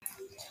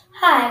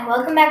Hi,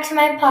 welcome back to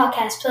my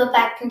podcast, Pull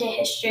Back into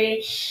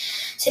History.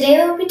 Today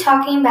we'll be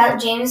talking about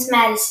James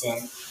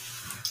Madison.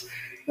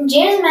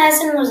 James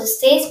Madison was a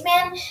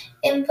statesman,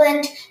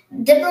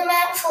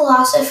 diplomat,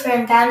 philosopher,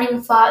 and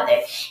founding father,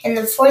 and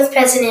the fourth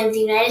president of the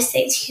United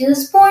States. He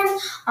was born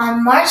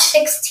on March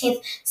 16,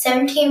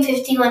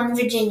 1751 in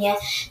Virginia.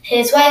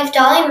 His wife,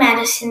 Dolly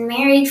Madison,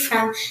 married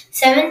from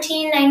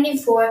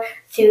 1794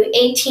 through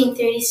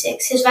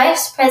 1836. His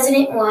vice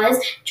president was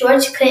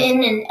George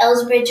Clinton and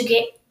Elsbridge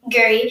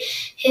Gerry.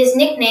 His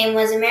nickname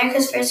was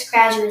America's First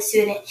Graduate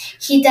Student.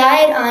 He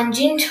died on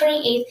June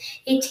 28,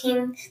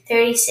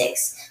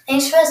 1836.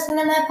 Thanks for listening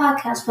to my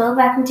podcast, Pull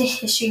Back into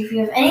History. If you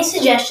have any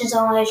suggestions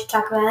on what I should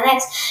talk about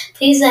next,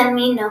 please let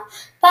me know.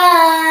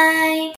 Bye!